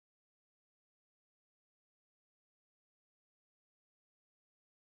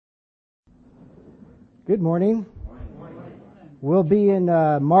Good morning. We'll be in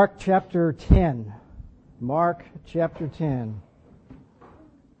Mark chapter 10. Mark chapter 10.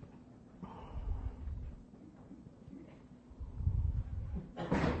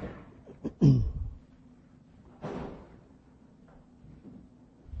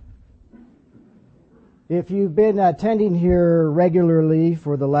 If you've been attending here regularly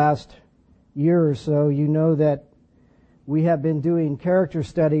for the last year or so, you know that we have been doing character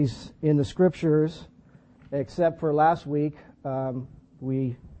studies in the Scriptures, except for last week.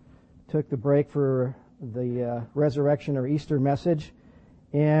 We took the break for the resurrection or Easter message,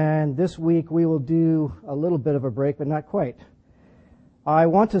 and this week we will do a little bit of a break, but not quite. I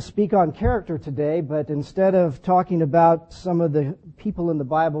want to speak on character today, but instead of talking about some of the people in the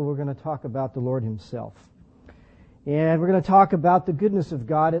Bible, we're going to talk about the Lord Himself. And we're going to talk about the goodness of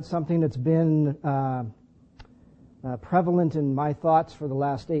God. It's something that's been prevalent in my thoughts for the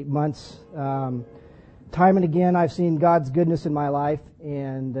last 8 months. Time and again, I've seen God's goodness in my life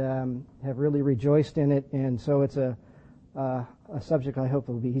and have really rejoiced in it. And so it's a subject I hope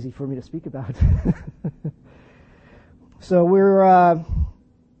will be easy for me to speak about. So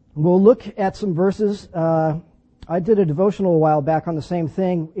we'll look at some verses. I did a devotional a while back on the same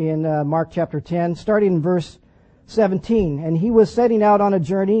thing in Mark chapter 10, starting in verse 17. And he was setting out on a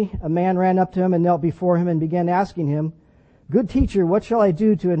journey. A man ran up to him and knelt before him and began asking him, "Good teacher, what shall I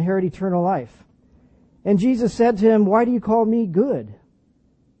do to inherit eternal life?" And Jesus said to him, "Why do you call me good?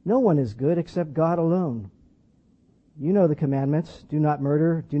 No one is good except God alone. You know the commandments. Do not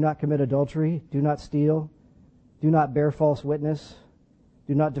murder. Do not commit adultery. Do not steal. Do not bear false witness.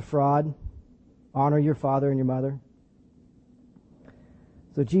 Do not defraud. Honor your father and your mother."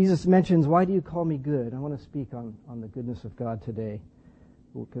 So Jesus mentions, why do you call me good? I want to speak on the goodness of God today,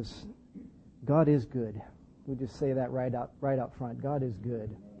 because God is good. We'll just say that right out front. God is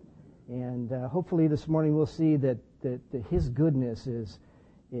good. And hopefully this morning we'll see that His goodness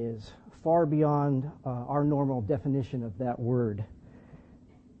is far beyond our normal definition of that word.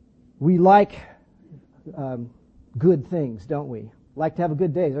 We like good things, don't we? Like to have a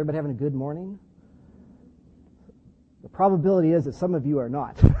good day. Is everybody having a good morning? The probability is that some of you are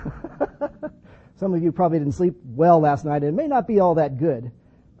not. Some of you probably didn't sleep well last night, and it may not be all that good.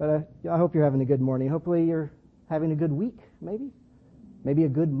 But I hope you're having a good morning. Hopefully you're having a good week, maybe a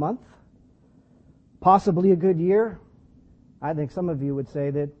good month, possibly a good year. I think some of you would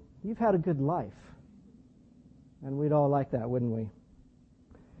say that you've had a good life. And we'd all like that, wouldn't we?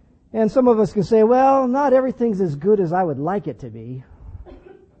 And some of us can say, well, not everything's as good as I would like it to be.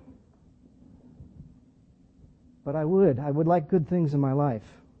 But I would like good things in my life.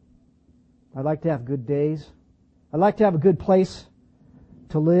 I'd like to have good days. I'd like to have a good place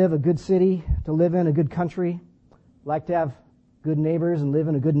to live, a good city to live in, a good country. I'd like to have good neighbors and live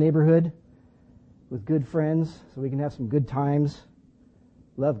in a good neighborhood with good friends so we can have some good times.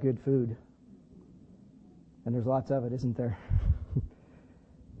 Love good food. And there's lots of it, isn't there?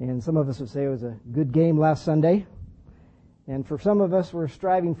 And some of us would say it was a good game last Sunday. And for some of us, we're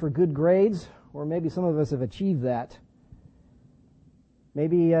striving for good grades, or maybe some of us have achieved that.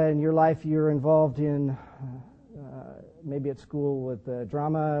 Maybe in your life you're involved in, maybe at school with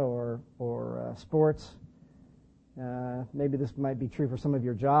drama or sports. Maybe this might be true for some of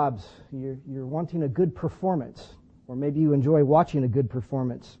your jobs. You're wanting a good performance, or maybe you enjoy watching a good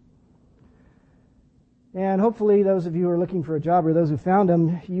performance. And hopefully those of you who are looking for a job, or those who found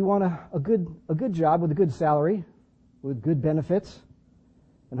them, you want a good job with a good salary, with good benefits,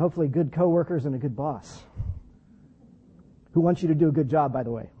 and hopefully good coworkers and a good boss who wants you to do a good job, by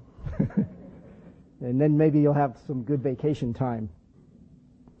the way. And then maybe you'll have some good vacation time.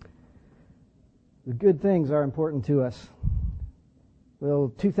 The good things are important to us. Will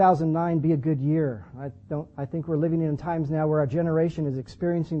 2009 be a good year? I think we're living in times now where our generation is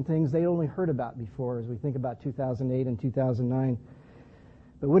experiencing things they only heard about before as we think about 2008 and 2009.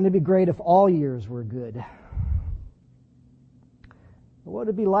 But wouldn't it be great if all years were good? What would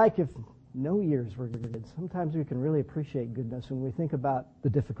it be like if no years were good? Sometimes we can really appreciate goodness when we think about the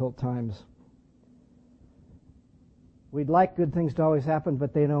difficult times. We'd like good things to always happen,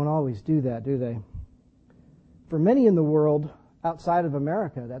 but they don't always do that, do they? For many in the world outside of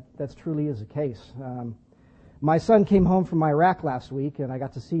America, that truly is the case. My son came home from Iraq last week, and I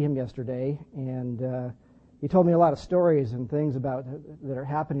got to see him yesterday, and he told me a lot of stories and things about that are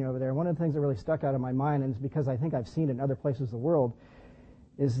happening over there. One of the things that really stuck out in my mind, and it's because I think I've seen it in other places of the world,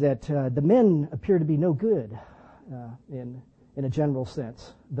 is that the men appear to be no good in a general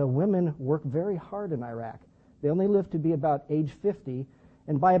sense. The women work very hard in Iraq. They only live to be about age 50,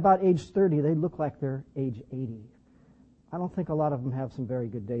 and by about age 30, they look like they're age 80. I don't think a lot of them have some very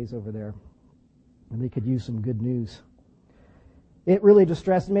good days over there. and they could use some good news. It really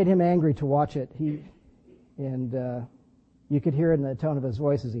distressed, made him angry to watch it. You could hear it in the tone of his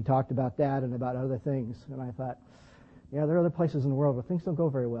voice as he talked about that and about other things. And I thought, yeah, there are other places in the world where things don't go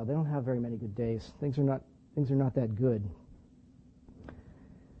very well. They don't have very many good days. Things are not that good.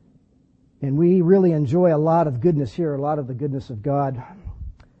 And we really enjoy a lot of goodness here, a lot of the goodness of God.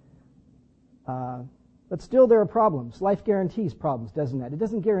 But still there are problems. Life guarantees problems, doesn't it? It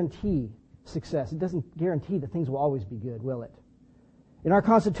doesn't guarantee success. It doesn't guarantee that things will always be good, will it? In our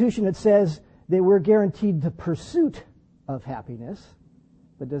Constitution it says that we're guaranteed the pursuit of happiness,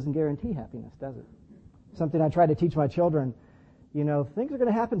 but it doesn't guarantee happiness, does it? Something I try to teach my children, things are going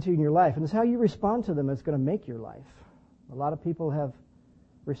to happen to you in your life, and it's how you respond to them that's going to make your life. A lot of people have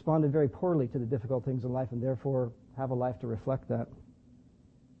responded very poorly to the difficult things in life and therefore have a life to reflect that.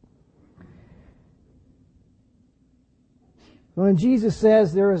 When Jesus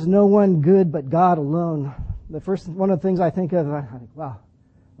says there is no one good but God alone, one of the things I think of, I think, wow,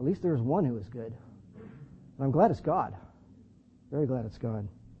 at least there's one who is good. And I'm glad it's God. Very glad it's God.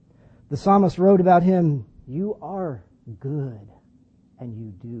 The psalmist wrote about him, "You are good, and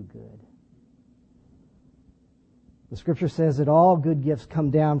you do good." The scripture says that all good gifts come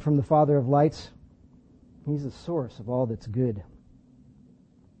down from the Father of lights. He's the source of all that's good.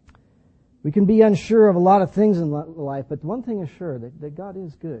 We can be unsure of a lot of things in life, but one thing is sure, that God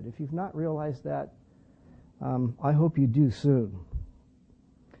is good. If you've not realized that, I hope you do soon.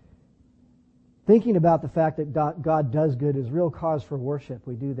 Thinking about the fact that God does good is real cause for worship.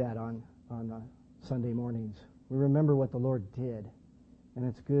 We do that on Sunday mornings. We remember what the Lord did, and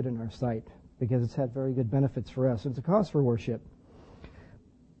it's good in our sight because it's had very good benefits for us. It's a cause for worship.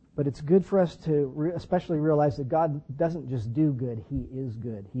 But it's good for us to especially realize that God doesn't just do good, He is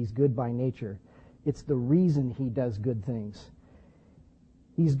good. He's good by nature. It's the reason He does good things.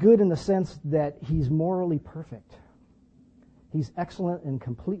 He's good in the sense that He's morally perfect. He's excellent and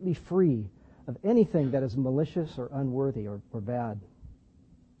completely free of anything that is malicious or unworthy or bad.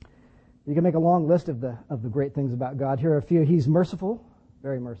 You can make a long list of the great things about God. Here are a few. He's merciful,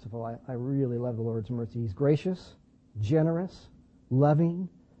 very merciful. I really love the Lord's mercy. He's gracious, generous, loving,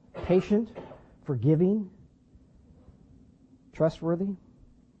 patient, forgiving, trustworthy.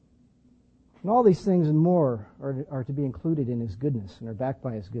 And all these things and more are to be included in His goodness and are backed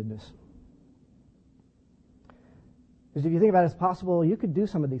by His goodness. Because if you think about it, it's possible you could do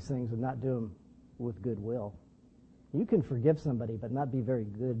some of these things and not do them with goodwill. You can forgive somebody but not be very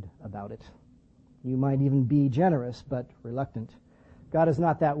good about it. You might even be generous but reluctant. God is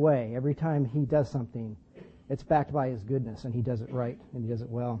not that way. Every time He does something, it's backed by His goodness, and He does it right, and He does it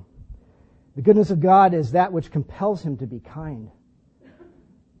well. The goodness of God is that which compels Him to be kind,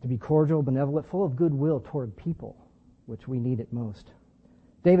 to be cordial, benevolent, full of goodwill toward people, which we need it most.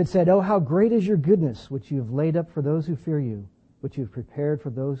 David said, "Oh, how great is your goodness, which you have laid up for those who fear you, which you have prepared for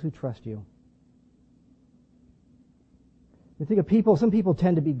those who trust you." You think of people, some people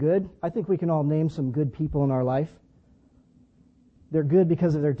tend to be good. I think we can all name some good people in our life. They're good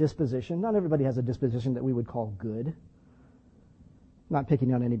because of their disposition. Not everybody has a disposition that we would call good. Not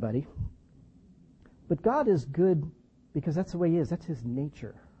picking on anybody. But God is good because that's the way He is. That's His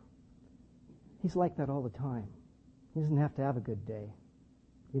nature. He's like that all the time. He doesn't have to have a good day.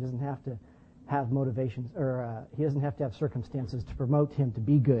 He doesn't have to have motivations, or He doesn't have to have circumstances to promote Him to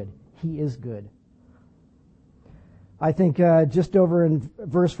be good. He is good. I think just over in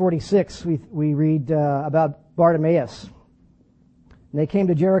verse 46, we read about Bartimaeus. And they came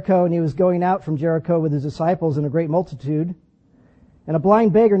to Jericho, and He was going out from Jericho with His disciples and a great multitude. And a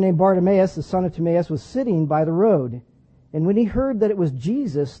blind beggar named Bartimaeus, the son of Timaeus, was sitting by the road. And when he heard that it was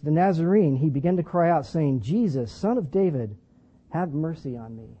Jesus, the Nazarene, he began to cry out, saying, "Jesus, Son of David, have mercy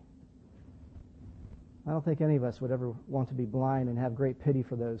on me." I don't think any of us would ever want to be blind and have great pity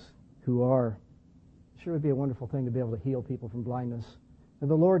for those who are. It sure would be a wonderful thing to be able to heal people from blindness. And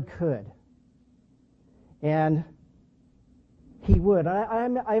the Lord could. And He would.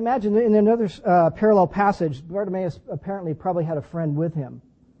 I imagine in another parallel passage, Bartimaeus apparently probably had a friend with him.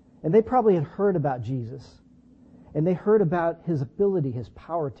 And they probably had heard about Jesus. And they heard about His ability, His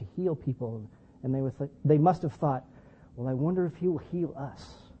power to heal people. And they must have thought, well, I wonder if He will heal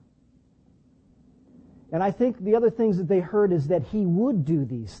us. And I think the other things that they heard is that He would do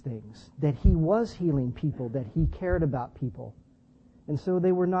these things, that He was healing people, that He cared about people. And so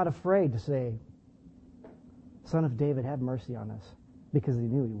they were not afraid to say, "Son of David, have mercy on us," because they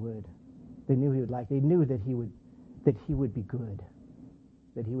knew He would. They knew He would like. They knew that He would be good,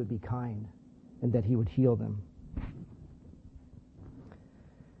 that He would be kind, and that He would heal them.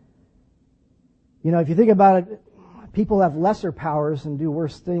 If you think about it, people have lesser powers and do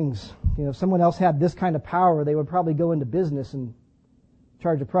worse things. If someone else had this kind of power, they would probably go into business and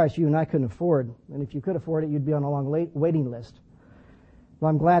charge a price you and I couldn't afford. And if you could afford it, you'd be on a long waiting list. Well,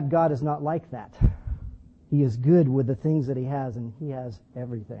 I'm glad God is not like that. He is good with the things that He has, and He has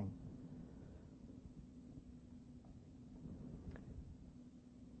everything.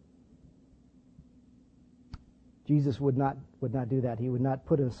 Jesus would not do that. He would not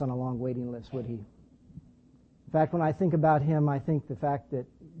put us on a long waiting list, would He? In fact, when I think about Him, I think the fact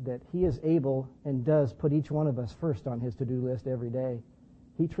that He is able and does put each one of us first on His to-do list every day.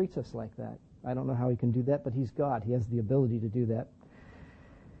 He treats us like that. I don't know how He can do that, but He's God. He has the ability to do that.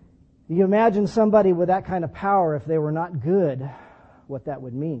 You imagine somebody with that kind of power, if they were not good, what that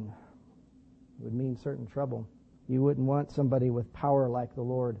would mean. It would mean certain trouble. You wouldn't want somebody with power like the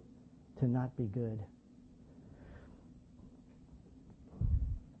Lord to not be good.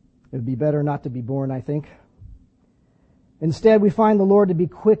 It would be better not to be born, I think. Instead, we find the Lord to be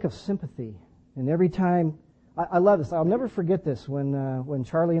quick of sympathy. And every time, I love this. I'll never forget this. When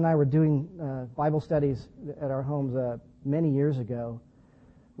Charlie and I were doing Bible studies at our homes many years ago,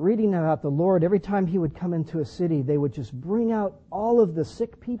 reading about the Lord, every time He would come into a city, they would just bring out all of the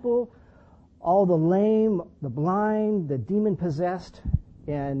sick people, all the lame, the blind, the demon-possessed,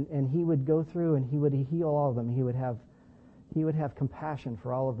 and He would go through and He would heal all of them. He would have compassion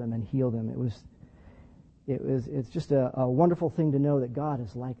for all of them and heal them. It's just a wonderful thing to know that God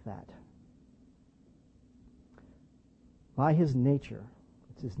is like that. By His nature,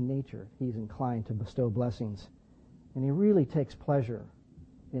 it's His nature, He's inclined to bestow blessings. And He really takes pleasure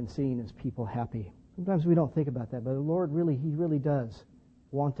in seeing His people happy. Sometimes we don't think about that, but the Lord He really does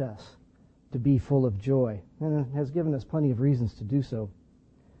want us to be full of joy, and has given us plenty of reasons to do so.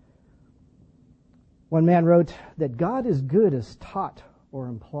 One man wrote that God is good is taught or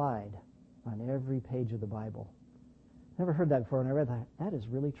implied on every page of the Bible. Never heard that before, and I read that. That is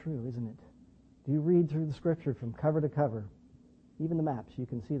really true, isn't it? Do you read through the Scripture from cover to cover, even the maps, you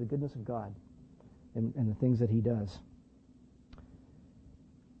can see the goodness of God and the things that He does.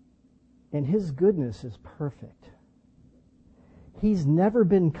 And His goodness is perfect. He's never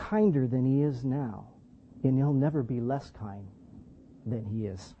been kinder than He is now, and He'll never be less kind than He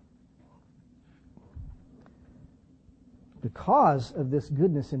is. The cause of this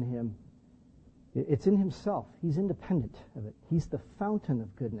goodness in Him, it's in Himself. He's independent of it. He's the fountain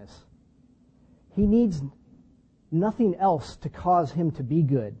of goodness. He needs nothing else to cause Him to be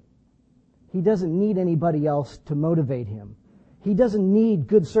good. He doesn't need anybody else to motivate Him. He doesn't need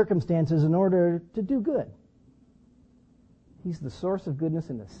good circumstances in order to do good. He's the source of goodness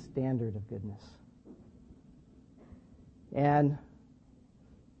and the standard of goodness. And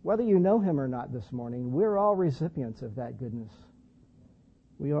whether you know Him or not this morning, we're all recipients of that goodness.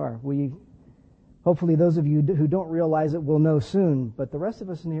 We are. Hopefully those of you who don't realize it will know soon, but the rest of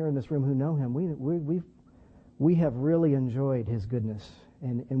us in here in this room who know Him, we have really enjoyed His goodness,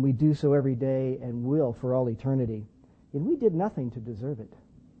 and we do so every day and will for all eternity. And we did nothing to deserve it.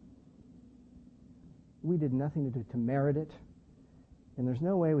 We did nothing to merit it. And there's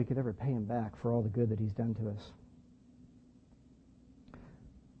no way we could ever pay Him back for all the good that He's done to us.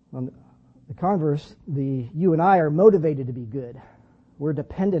 On the converse, you and I are motivated to be good. We're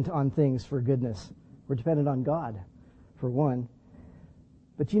dependent on things for goodness. We're dependent on God, for one.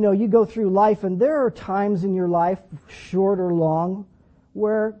 But you go through life, and there are times in your life, short or long,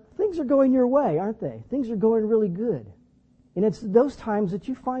 where things are going your way, aren't they? Things are going really good. And it's those times that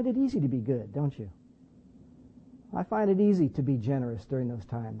you find it easy to be good, don't you? I find it easy to be generous during those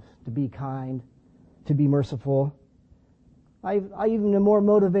times, to be kind, to be merciful. I even am more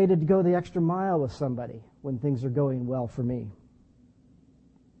motivated to go the extra mile with somebody when things are going well for me.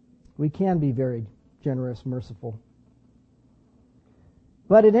 We can be very generous, merciful.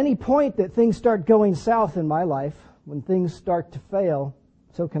 But at any point that things start going south in my life, when things start to fail,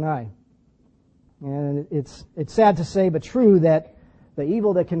 so can I. And it's sad to say, but true, that the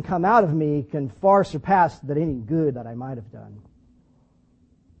evil that can come out of me can far surpass any good that I might have done.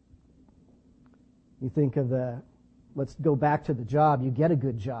 You think of let's go back to the job. You get a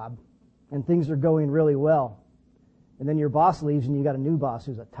good job, and things are going really well. And then your boss leaves, and you got a new boss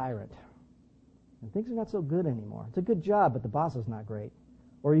who's a tyrant. And things are not so good anymore. It's a good job, but the boss is not great.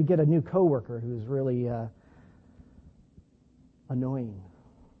 Or you get a new coworker who's really annoying,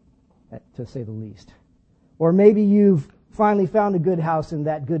 to say the least. Or maybe you've finally found a good house in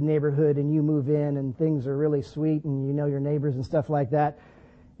that good neighborhood, and you move in, and things are really sweet, and you know your neighbors and stuff like that.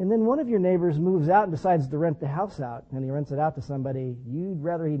 And then one of your neighbors moves out and decides to rent the house out, and he rents it out to somebody. You'd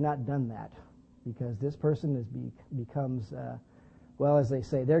rather he'd not done that, because this person becomes, as they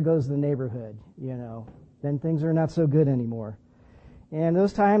say, there goes the neighborhood, Then things are not so good anymore. And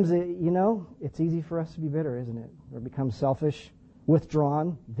those times, it's easy for us to be bitter, isn't it? Or become selfish,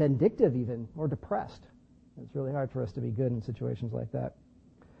 withdrawn, vindictive even, or depressed. It's really hard for us to be good in situations like that.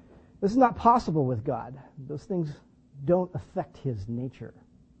 This is not possible with God. Those things don't affect His nature.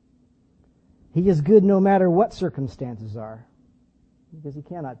 He is good no matter what circumstances are, because He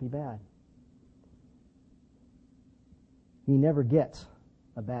cannot be bad. He never gets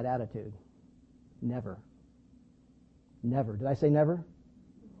a bad attitude. Never. Never. Did I say never?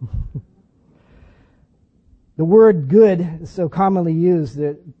 The word good is so commonly used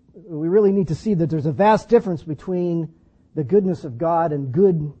that we really need to see that there's a vast difference between the goodness of God and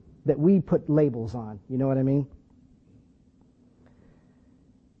good that we put labels on. You know what I mean?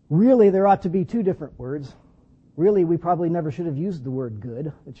 Really, there ought to be two different words. Really, we probably never should have used the word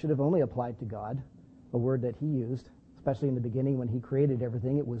good. It should have only applied to God, a word that He used, especially in the beginning when He created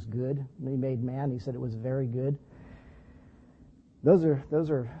everything. It was good. When He made man, He said it was very good. Those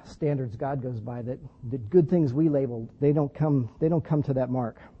are standards God goes by, that the good things we label, they don't come to that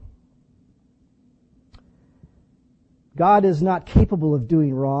mark. God is not capable of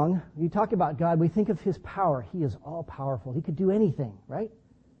doing wrong. You talk about God, we think of His power. He is all powerful. He could do anything, right?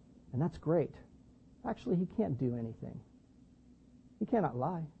 And that's great. Actually, He can't do anything. He cannot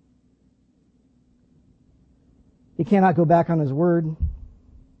lie. He cannot go back on His word.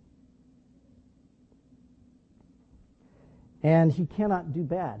 And He cannot do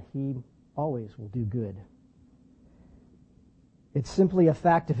bad. He always will do good. It's simply a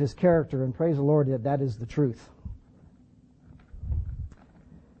fact of His character, and praise the Lord that that is the truth.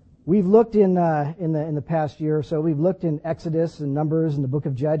 We've looked in the past year or so. We've looked in Exodus and Numbers and the Book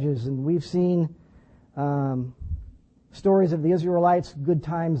of Judges, and we've seen stories of the Israelites, good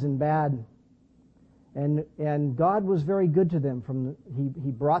times and bad. And God was very good to them. He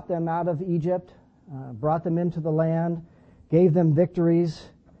brought them out of Egypt, brought them into the land, gave them victories,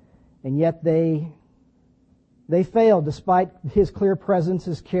 and yet they failed despite His clear presence,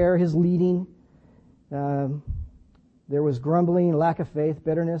 His care, His leading. There was grumbling, lack of faith,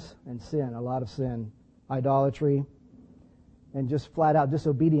 bitterness, and sin, a lot of sin, idolatry, and just flat out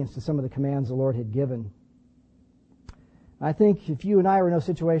disobedience to some of the commands the Lord had given. I think if you and I were in those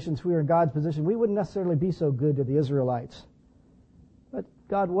situations, if we were in God's position, we wouldn't necessarily be so good to the Israelites. But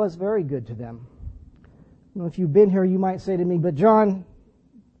God was very good to them. If you've been here, you might say to me, but John,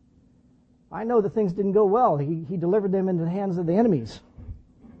 I know that things didn't go well. He delivered them into the hands of the enemies.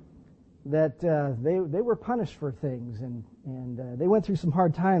 That they were punished for things, and they went through some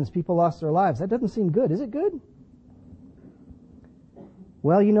hard times. People lost their lives. That doesn't seem good. Is it good?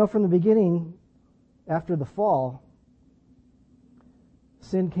 Well, from the beginning, after the fall,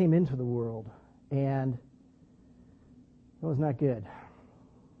 sin came into the world, and it was not good.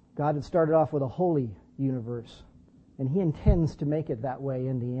 God had started off with a holy universe, and He intends to make it that way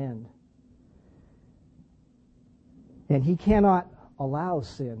in the end. And He cannot allow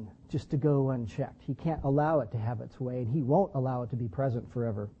sin just to go unchecked. He can't allow it to have its way, and He won't allow it to be present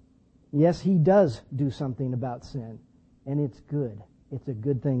forever. Yes, He does do something about sin, and it's good. It's a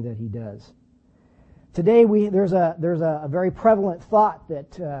good thing that He does. Today, there's a very prevalent thought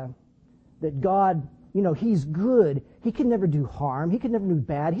that God, He's good. He can never do harm. He can never do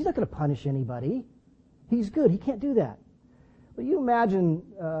bad. He's not going to punish anybody. He's good. He can't do that. But you imagine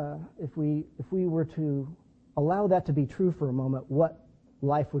if we were to allow that to be true for a moment, what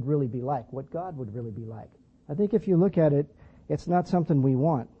life would really be like, what God would really be like. I think if you look at it, it's not something we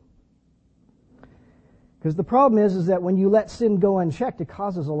want. Because the problem is that when you let sin go unchecked, it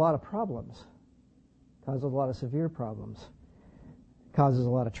causes a lot of problems. It causes a lot of severe problems. It causes a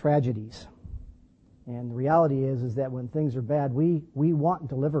lot of tragedies. And the reality is that when things are bad, we want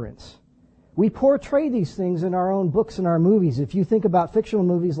deliverance. We portray these things in our own books and our movies. If you think about fictional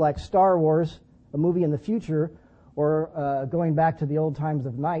movies like Star Wars, a movie in the future, or going back to the old times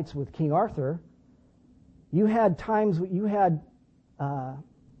of knights with King Arthur, you had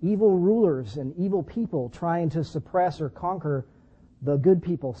evil rulers and evil people trying to suppress or conquer the good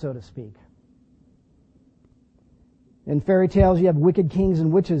people, so to speak. In fairy tales, you have wicked kings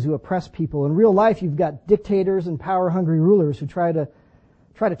and witches who oppress people. In real life, you've got dictators and power-hungry rulers who try to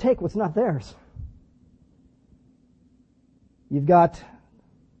take what's not theirs. You've got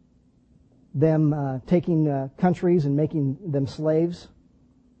them taking countries and making them slaves.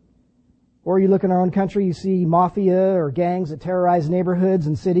 Or you look in our own country, you see mafia or gangs that terrorize neighborhoods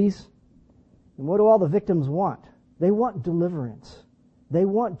and cities. And what do all the victims want? They want deliverance. They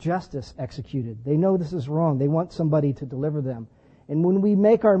want justice executed. They know this is wrong. They want somebody to deliver them. And when we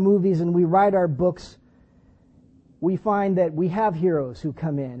make our movies and we write our books, we find that we have heroes who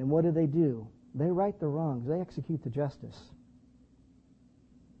come in. And what do? They right the wrongs. They execute the justice.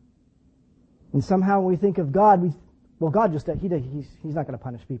 And somehow when we think of God, God just, he's not going to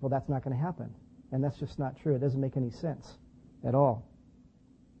punish people. That's not going to happen. And that's just not true. It doesn't make any sense at all.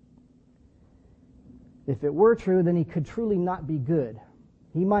 If it were true, then he could truly not be good.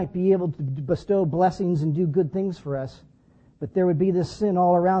 He might be able to bestow blessings and do good things for us, but there would be this sin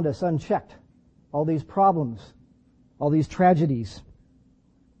all around us unchecked. All these problems, all these tragedies.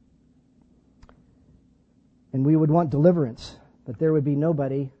 And we would want deliverance, but there would be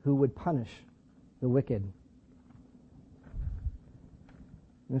nobody who would punish the wicked.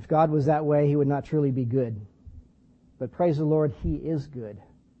 And if God was that way, he would not truly be good. But praise the Lord, he is good.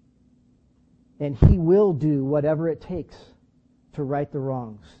 And he will do whatever it takes to right the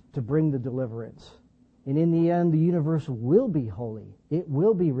wrongs, to bring the deliverance. And in the end, the universe will be holy. It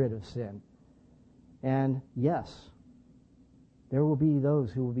will be rid of sin. And yes, there will be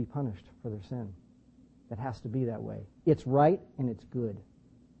those who will be punished for their sin. It has to be that way. It's right and it's good.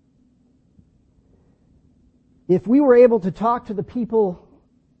 If we were able to talk to the people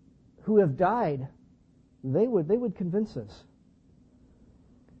who have died, they would convince us.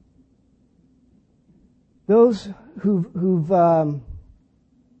 Those who are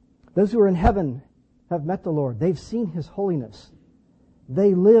in heaven have met the Lord. They've seen his holiness.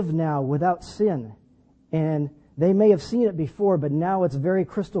 They live now without sin. And they may have seen it before, but now it's very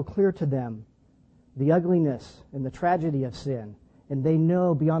crystal clear to them, the ugliness and the tragedy of sin. And they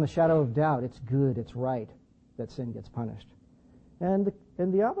know beyond a shadow of doubt it's good, it's right that sin gets punished. And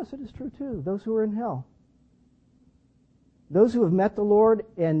the opposite is true too. Those who are in hell. Those who have met the Lord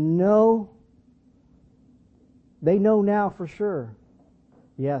and they know now for sure,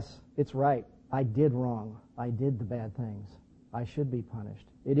 yes, it's right. I did wrong. I did the bad things. I should be punished.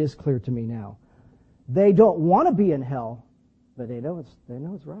 It is clear to me now. They don't want to be in hell, but they know it's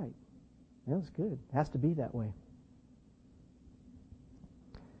right. They know it's good. It has to be that way.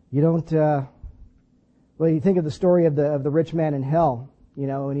 You don't. You think of the story of the rich man in hell.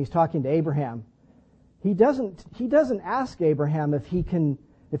 And he's talking to Abraham. He doesn't ask Abraham if he can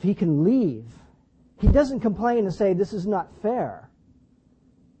leave. He doesn't complain and say this is not fair,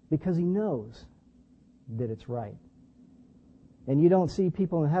 because he knows that it's right. And you don't see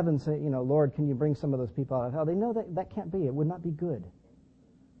people in heaven say, Lord, can you bring some of those people out of hell? They know that can't be. It would not be good.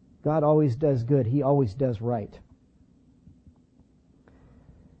 God always does good. He always does right.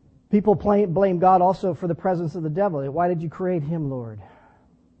 People blame God also for the presence of the devil. Why did you create him, Lord?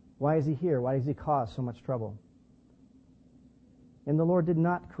 Why is he here? Why does he cause so much trouble? And the Lord did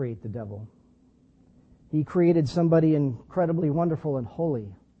not create the devil. He created somebody incredibly wonderful and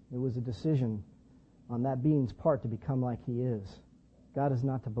holy. It was a decision on that being's part to become like he is. God is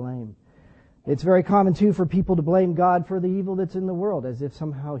not to blame. It's very common, too, for people to blame God for the evil that's in the world, as if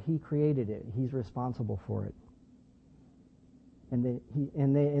somehow he created it. He's responsible for it. And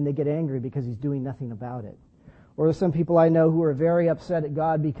they get angry because he's doing nothing about it. Or there's some people I know who are very upset at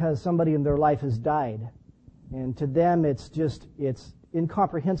God because somebody in their life has died. And to them, it's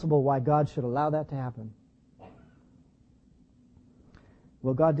incomprehensible why God should allow that to happen.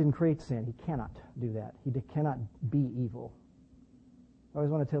 Well, God didn't create sin. He cannot do that. He cannot be evil. I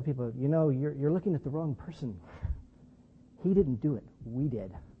always want to tell people, you're looking at the wrong person. He didn't do it. We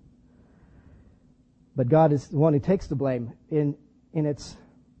did. But God is the one who takes the blame. And it's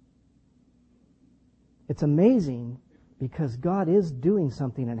amazing because God is doing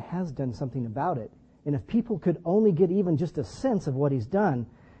something and has done something about it. And if people could only get even just a sense of what he's done,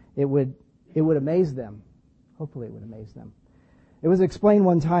 it would amaze them. Hopefully it would amaze them. It was explained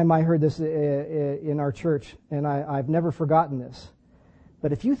one time, I heard this in our church, and I've never forgotten this.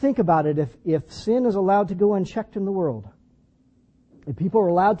 But if you think about it, if sin is allowed to go unchecked in the world, if people are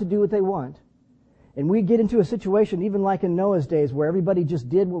allowed to do what they want, and we get into a situation, even like in Noah's days, where everybody just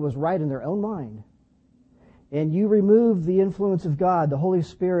did what was right in their own mind, and you remove the influence of God, the Holy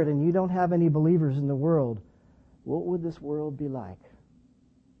Spirit, and you don't have any believers in the world, what would this world be like?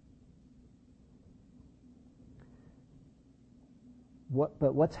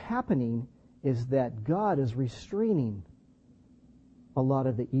 But what's happening is that God is restraining a lot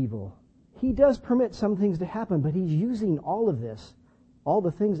of the evil. He does permit some things to happen, but he's using all of this, all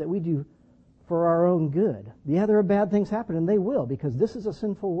the things that we do, for our own good. Yeah, there are bad things happen, and they will, because this is a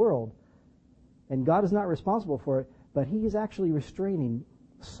sinful world, and God is not responsible for it, but he is actually restraining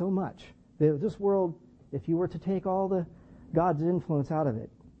so much. This world, if you were to take all the God's influence out of it,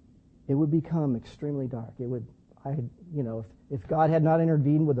 it would become extremely dark. It would, if God had not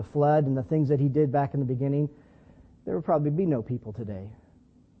intervened with the flood and the things that he did back in the beginning, there would probably be no people today.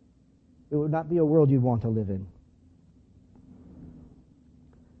 It would not be a world you'd want to live in.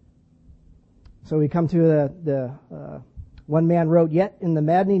 So we come to One man wrote, "Yet in the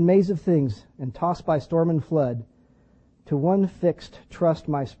maddening maze of things, and tossed by storm and flood, to one fixed trust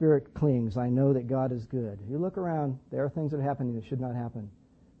my spirit clings. I know that God is good." You look around, there are things that are happening that should not happen.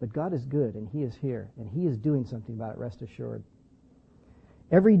 But God is good, and He is here, and He is doing something about it, rest assured.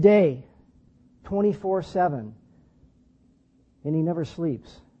 Every day, 24/7, and He never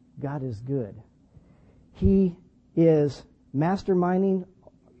sleeps. God is good. He is masterminding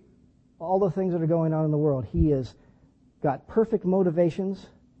all the things that are going on in the world. He has got perfect motivations,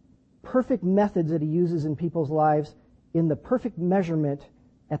 perfect methods that He uses in people's lives, in the perfect measurement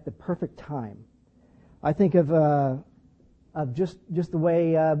at the perfect time. I think of just the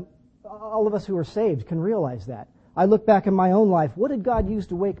way all of us who are saved can realize that. I look back in my own life. What did God use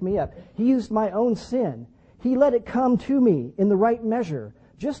to wake me up? He used my own sin. He let it come to me in the right measure,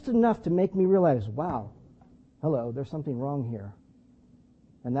 just enough to make me realize, wow, hello, there's something wrong here.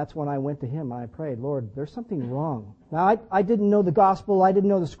 And that's when I went to Him and I prayed, Lord, there's something wrong. Now, I didn't know the gospel. I didn't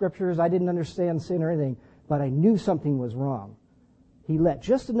know the scriptures. I didn't understand sin or anything, but I knew something was wrong. He let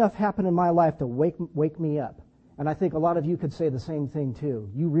just enough happen in my life to wake me up. And I think a lot of you could say the same thing too.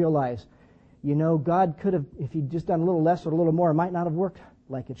 You realize, God could have, if He'd just done a little less or a little more, it might not have worked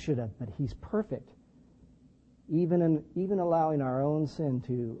like it should have, but He's perfect. Even allowing our own sin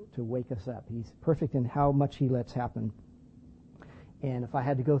to wake us up. He's perfect in how much He lets happen. And if I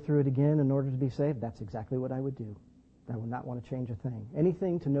had to go through it again in order to be saved, that's exactly what I would do. I would not want to change a thing.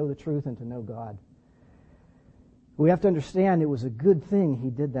 Anything to know the truth and to know God. We have to understand it was a good thing He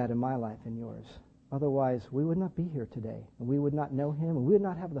did that in my life and yours. Otherwise, we would not be here today. And we would not know Him, and we would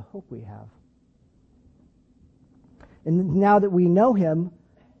not have the hope we have. And now that we know Him,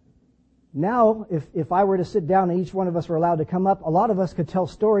 now if I were to sit down and each one of us were allowed to come up, a lot of us could tell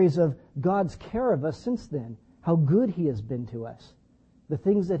stories of God's care of us since then. How good He has been to us. The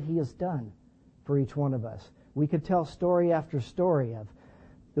things that He has done for each one of us. We could tell story after story of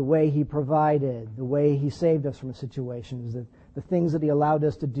the way He provided, the way He saved us from situations, the things that He allowed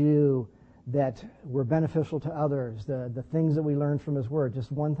us to do that were beneficial to others, the things that we learned from His Word,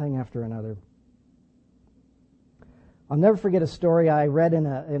 just one thing after another. I'll never forget a story I read in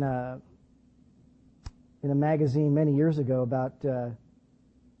a magazine many years ago about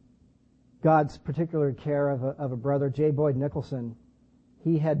God's particular care of a brother, J. Boyd Nicholson.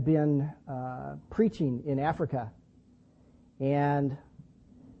 He had been preaching in Africa, and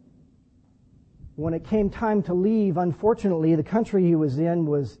when it came time to leave, unfortunately, the country he was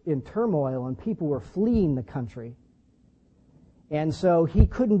in turmoil, and people were fleeing the country. And so he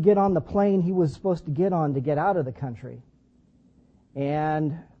couldn't get on the plane he was supposed to get on to get out of the country.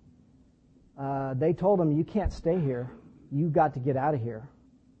 And they told him, "You can't stay here. You've got to get out of here."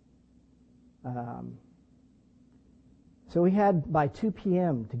 So he had by 2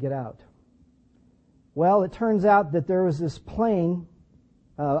 p.m. to get out. Well, it turns out that there was this plane,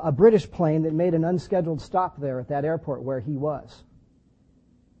 a British plane, that made an unscheduled stop there at that airport where he was.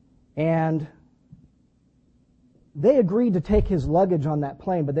 And they agreed to take his luggage on that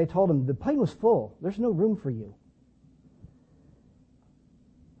plane, but they told him, the plane was full. There's no room for you.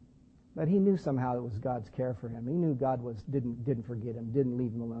 But he knew somehow it was God's care for him. He knew God didn't forget him, didn't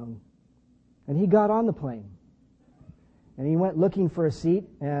leave him alone. And he got on the plane. And he went looking for a seat,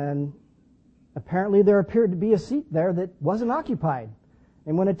 and apparently there appeared to be a seat there that wasn't occupied.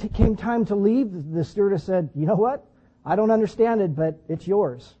 And when it came time to leave, the stewardess said, "You know what? I don't understand it, but it's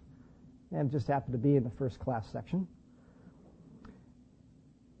yours." And it just happened to be in the first class section.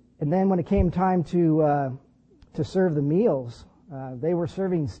 And then when it came time to serve the meals, they were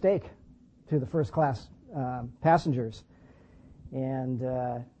serving steak to the first class passengers. And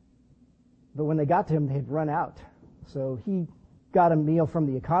but when they got to him, they had run out. So he got a meal from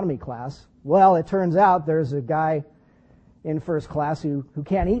the economy class. Well, it turns out there's a guy in first class who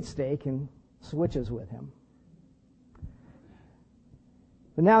can't eat steak and switches with him.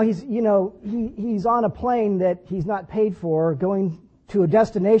 But now he's on a plane that he's not paid for, going to a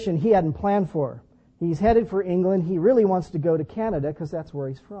destination he hadn't planned for. He's headed for England. He really wants to go to Canada because that's where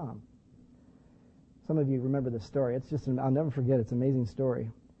he's from. Some of you remember this story. I'll never forget it. It's an amazing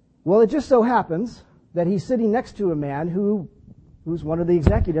story. Well, it just so happens that he's sitting next to a man who's one of the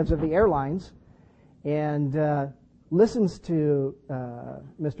executives of the airlines, and listens to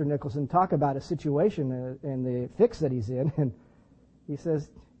Mr. Nicholson talk about a situation and the fix that he's in, and he says,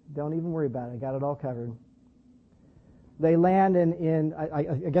 "Don't even worry about it. I got it all covered." They land in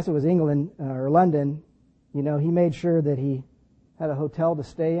I guess it was England or London. He made sure that he had a hotel to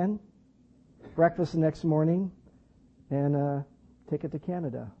stay in, breakfast the next morning, and a ticket to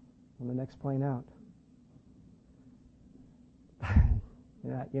Canada on the next plane out.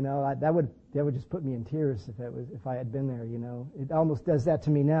 That would just put me in tears if I had been there. It almost does that to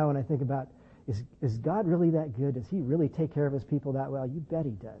me now when I think about, is God really that good? Does He really take care of His people that well? You bet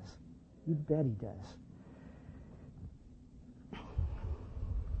He does. You bet He does.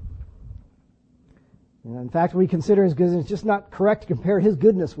 In fact, we consider His goodness. It's just not correct to compare His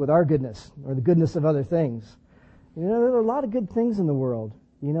goodness with our goodness or the goodness of other things. There are a lot of good things in the world.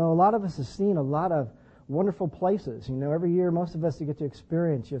 A lot of us have seen a lot of wonderful places. Every year most of us get to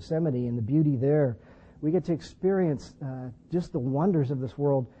experience Yosemite and the beauty there. We get to experience just the wonders of this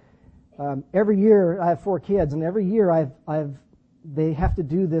world. Every year, I have 4 kids, and every year they have to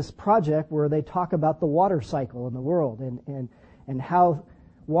do this project where they talk about the water cycle in the world and how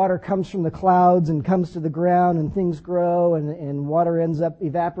water comes from the clouds and comes to the ground and things grow and water ends up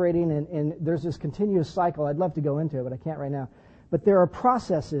evaporating and there's this continuous cycle. I'd love to go into it, but I can't right now. But there are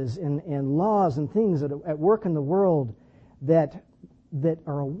processes and laws and things that are at work in the world that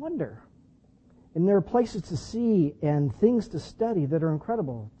are a wonder. And there are places to see and things to study that are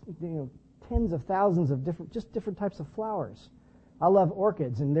incredible. Tens of thousands of different types of flowers. I love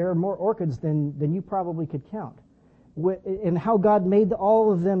orchids, and there are more orchids than you probably could count. And how God made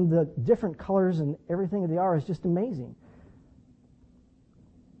all of them, the different colors and everything that they are, is just amazing.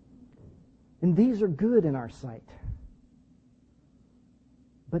 And these are good in our sight,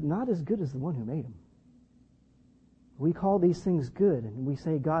 but not as good as the one who made them. We call these things good, and we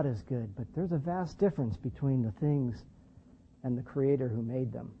say God is good, but there's a vast difference between the things and the Creator who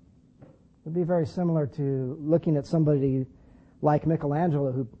made them. It would be very similar to looking at somebody like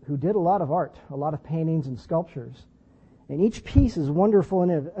Michelangelo who did a lot of art, a lot of paintings and sculptures. And each piece is wonderful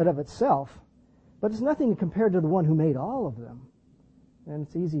in and of itself, but it's nothing compared to the one who made all of them. And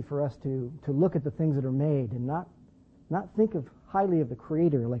it's easy for us to look at the things that are made and not think highly of the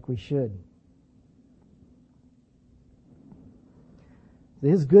Creator like we should.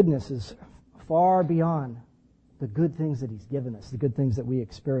 His goodness is far beyond the good things that He's given us, the good things that we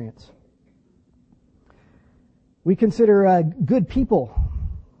experience. We consider good people,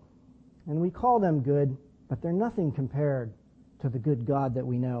 and we call them good, but they're nothing compared to the good God that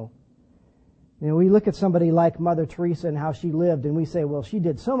we know. We look at somebody like Mother Teresa and how she lived, and we say, well, she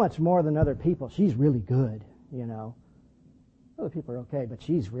did so much more than other people. She's really good, Other people are okay, but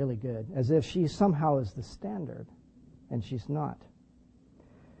she's really good, as if she somehow is the standard, and she's not.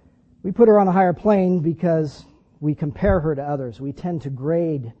 We put her on a higher plane because we compare her to others. We tend to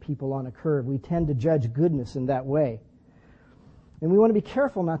grade people on a curve. We tend to judge goodness in that way. And we want to be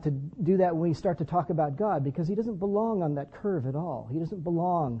careful not to do that when we start to talk about God, because He doesn't belong on that curve at all. He doesn't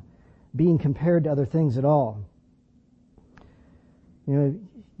belong being compared to other things at all.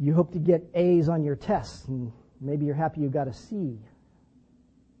 You hope to get A's on your tests, and maybe you're happy you got a C.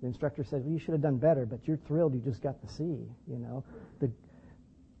 The instructor says, well, you should have done better, but you're thrilled you just got the C.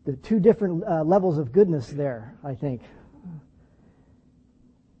 The two different levels of goodness there, I think.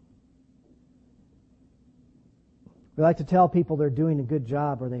 We like to tell people they're doing a good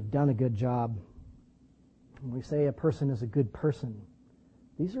job or they've done a good job. When we say a person is a good person,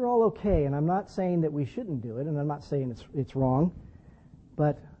 these are all okay, and I'm not saying that we shouldn't do it, and I'm not saying it's wrong,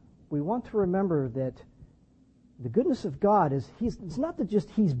 but we want to remember that the goodness of God it's not that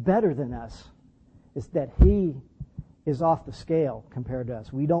just He's better than us, it's that He is off the scale compared to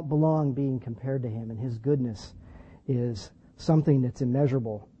us. We don't belong being compared to Him, and His goodness is something that's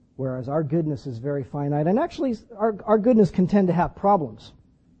immeasurable, whereas our goodness is very finite. And actually, our goodness can tend to have problems.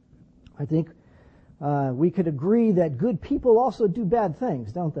 I think we could agree that good people also do bad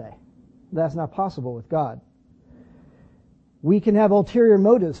things, don't they? That's not possible with God. We can have ulterior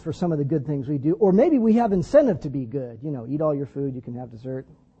motives for some of the good things we do, or maybe we have incentive to be good. Eat all your food, you can have dessert.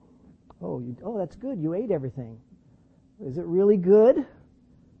 Oh, that's good, you ate everything. Is it really good?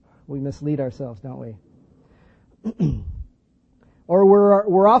 We mislead ourselves, don't we? Or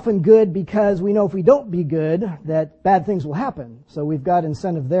we're often good because we know if we don't be good, that bad things will happen. So we've got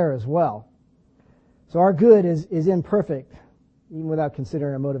incentive there as well. So our good is imperfect, even without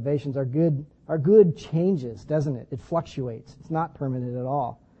considering our motivations. Our good changes, doesn't it? It fluctuates. It's not permanent at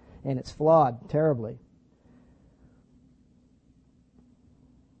all. And it's flawed terribly.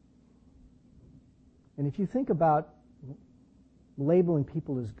 And if you think about labeling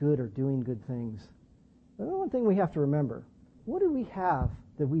people as good or doing good things, the one thing we have to remember, what do we have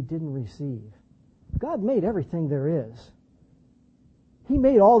that we didn't receive? God made everything there is. He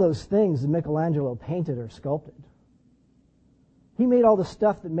made all those things that Michelangelo painted or sculpted. He made all the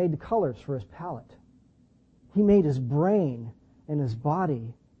stuff that made the colors for his palette. He made his brain and his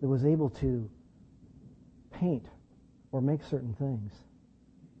body that was able to paint or make certain things.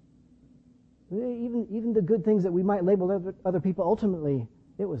 Even the good things that we might label other people, ultimately,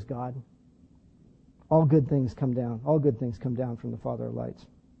 it was God. All good things come down. All good things come down from the Father of lights.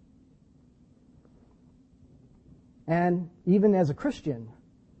 And even as a Christian,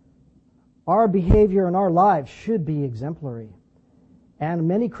 our behavior and our lives should be exemplary. And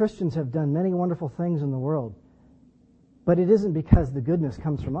many Christians have done many wonderful things in the world. But it isn't because the goodness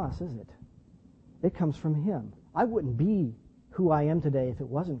comes from us, is it? It comes from Him. I wouldn't be who I am today if it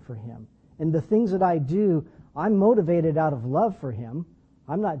wasn't for Him. And the things that I do, I'm motivated out of love for Him.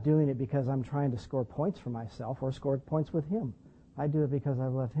 I'm not doing it because I'm trying to score points for myself or score points with Him. I do it because I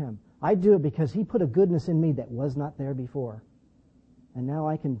love Him. I do it because He put a goodness in me that was not there before. And now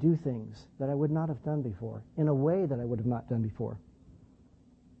I can do things that I would not have done before, in a way that I would have not done before.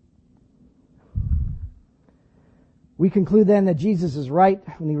 We conclude then that Jesus is right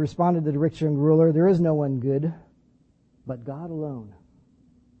when He responded to the rich young ruler. There is no one good but God alone.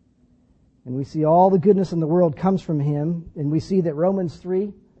 And we see all the goodness in the world comes from Him. And we see that Romans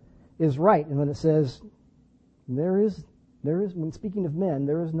 3 is right. And when it says, there is, when speaking of men,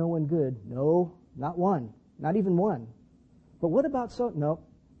 there is no one good. No, not one. Not even one. But what about so? No,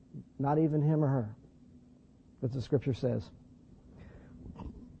 not even him or her. That's what the Scripture says.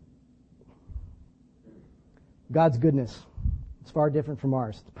 God's goodness, it's far different from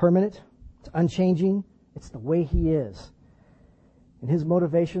ours. It's permanent. It's unchanging. It's the way He is. And His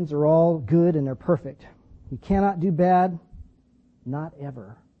motivations are all good and they're perfect. He cannot do bad, not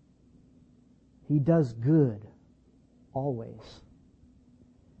ever. He does good, always.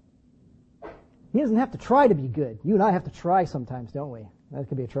 He doesn't have to try to be good. You and I have to try sometimes, don't we? That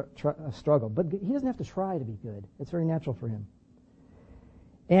could be a struggle. But He doesn't have to try to be good. It's very natural for Him.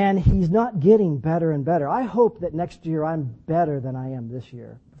 And He's not getting better and better. I hope that next year I'm better than I am this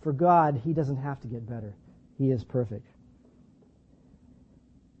year. For God, He doesn't have to get better. He is perfect.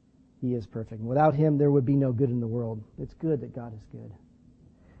 He is perfect. And without Him, there would be no good in the world. It's good that God is good.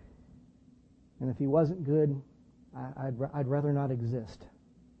 And if He wasn't good, I'd rather not exist.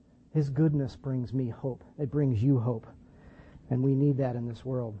 His goodness brings me hope. It brings you hope. And we need that in this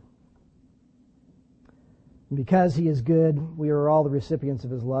world. And because He is good, we are all the recipients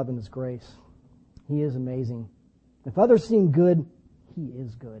of His love and His grace. He is amazing. If others seem good, He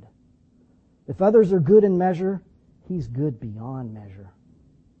is good. If others are good in measure, He's good beyond measure.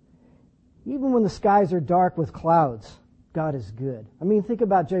 Even when the skies are dark with clouds, God is good. I mean, think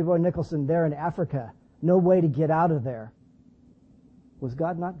about J. Boy Nicholson there in Africa. No way to get out of there. Was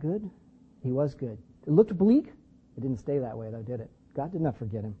God not good? He was good. It looked bleak. It didn't stay that way, though, did it? God did not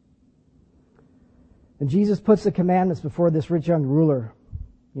forget him. And Jesus puts the commandments before this rich young ruler.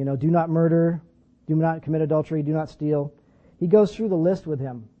 You know, do not murder, do not commit adultery, do not steal. He goes through the list with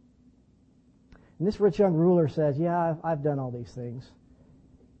him. And this rich young ruler says, yeah, I've done all these things.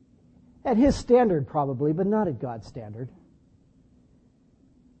 At his standard, probably, but not at God's standard.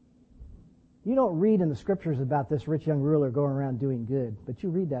 You don't read in the Scriptures about this rich young ruler going around doing good, but you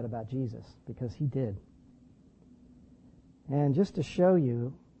read that about Jesus, because He did. And just to show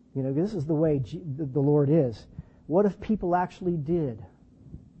you, you know, this is the way the Lord is. What if people actually did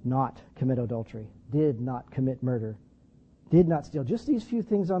not commit adultery, did not commit murder, did not steal? Just these few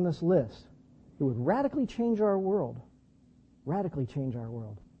things on this list. It would radically change our world. Radically change our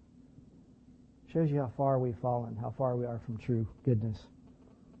world. Shows you how far we've fallen, how far we are from true goodness.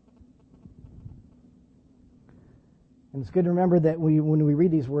 And it's good to remember that when we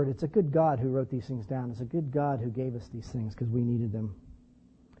read these words, it's a good God who wrote these things down. It's a good God who gave us these things because we needed them.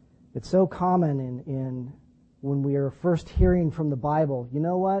 It's so common in when we are first hearing from the Bible, you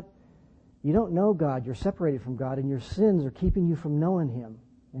know what? You don't know God. You're separated from God, and your sins are keeping you from knowing Him.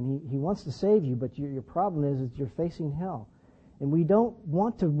 And He wants to save you, but your problem is you're facing hell. And we don't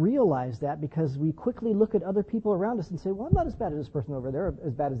want to realize that because we quickly look at other people around us and say, well, I'm not as bad as this person over there, or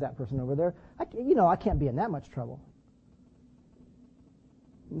as bad as that person over there. I can't be in that much trouble.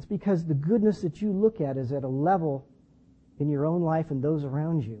 It's because the goodness that you look at is at a level in your own life and those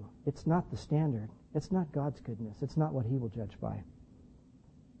around you. It's not the standard. It's not God's goodness. It's not what He will judge by.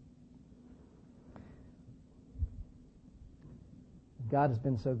 God has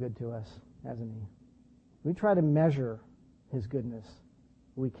been so good to us, hasn't He? We try to measure His goodness.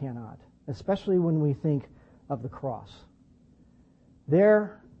 We cannot, especially when we think of the cross.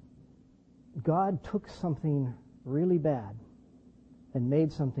 There, God took something really bad and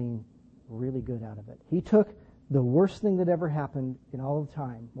made something really good out of it. He took the worst thing that ever happened in all of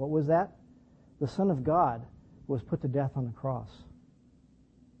time. What was that? The Son of God was put to death on the cross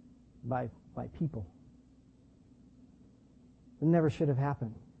by people. It never should have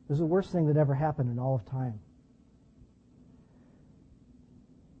happened. It was the worst thing that ever happened in all of time.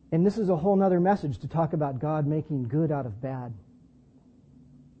 And this is a whole other message to talk about God making good out of bad.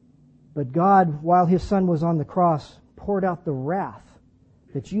 But God, while His Son was on the cross, poured out the wrath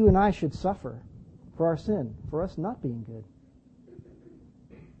that you and I should suffer for our sin, for us not being good.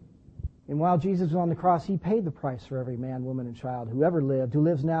 And while Jesus was on the cross, He paid the price for every man, woman, and child who ever lived, who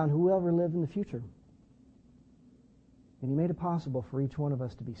lives now, and who will ever live in the future. And He made it possible for each one of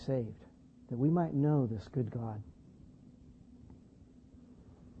us to be saved, that we might know this good God.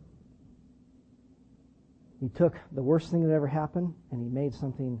 He took the worst thing that ever happened, and He made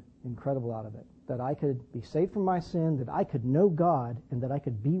something incredible out of it. That I could be saved from my sin, that I could know God, and that I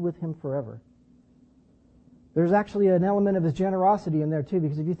could be with Him forever. There's actually an element of His generosity in there too,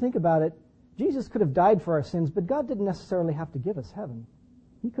 because if you think about it, Jesus could have died for our sins, but God didn't necessarily have to give us heaven.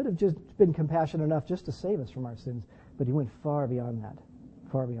 He could have just been compassionate enough just to save us from our sins, but He went far beyond that,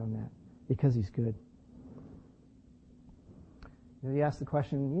 because He's good. You ask the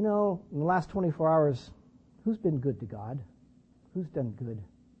question, in the last 24 hours, who's been good to God? Who's done good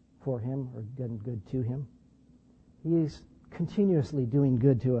for Him or done good to Him? He's continuously doing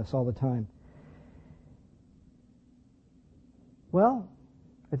good to us all the time. Well,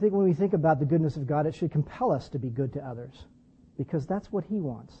 I think when we think about the goodness of God, it should compel us to be good to others, because that's what He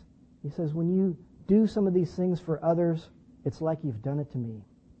wants. He says, when you do some of these things for others, it's like you've done it to me.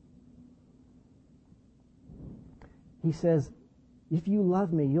 He says, if you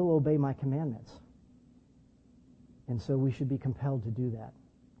love me, you'll obey my commandments. And so we should be compelled to do that.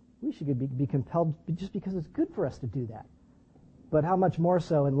 We should be compelled just because it's good for us to do that. But how much more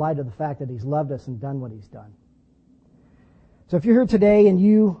so in light of the fact that He's loved us and done what He's done. So if you're here today and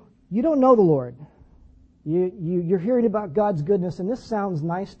you don't know the Lord, you're hearing about God's goodness and this sounds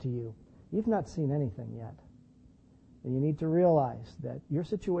nice to you, you've not seen anything yet. And you need to realize that your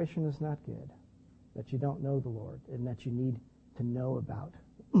situation is not good, that you don't know the Lord, and that you need to know about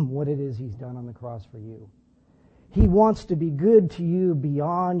what it is He's done on the cross for you. He wants to be good to you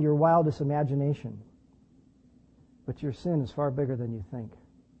beyond your wildest imagination. But your sin is far bigger than you think.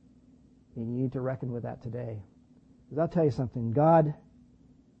 And you need to reckon with that today. Because I'll tell you something, God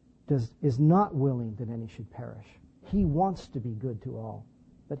is not willing that any should perish. He wants to be good to all,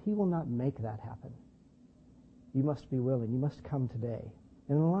 but He will not make that happen. You must be willing. You must come today.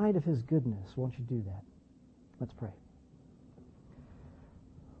 And in light of His goodness, won't you do that? Let's pray.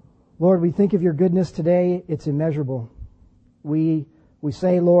 Lord, we think of your goodness today. It's immeasurable. We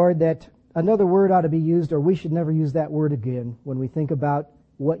say, Lord, that another word ought to be used, or we should never use that word again when we think about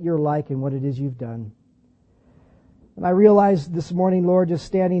what you're like and what it is you've done. And I realize this morning, Lord, just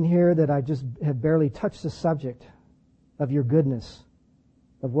standing here, that I just have barely touched the subject of your goodness,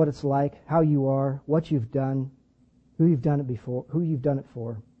 of what it's like, how you are, what you've done, who you've done it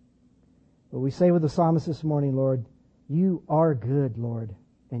for. But we say with the psalmist this morning, Lord, you are good, Lord,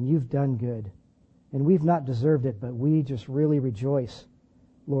 and you've done good. And we've not deserved it, but we just really rejoice,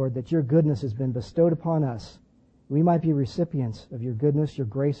 Lord, that your goodness has been bestowed upon us. We might be recipients of your goodness, your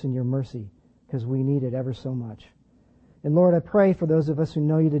grace, and your mercy, because we need it ever so much. And Lord, I pray for those of us who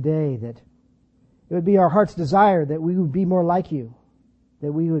know you today that it would be our heart's desire that we would be more like you,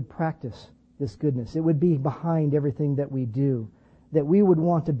 that we would practice this goodness. It would be behind everything that we do, that we would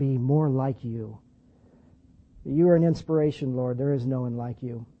want to be more like you. You are an inspiration, Lord. There is no one like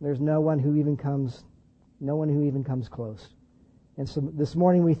you. There's no one who even comes close. And so this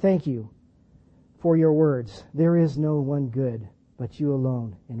morning we thank you for your words. There is no one good but you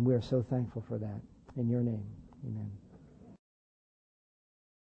alone, and we are so thankful for that. In your name, amen.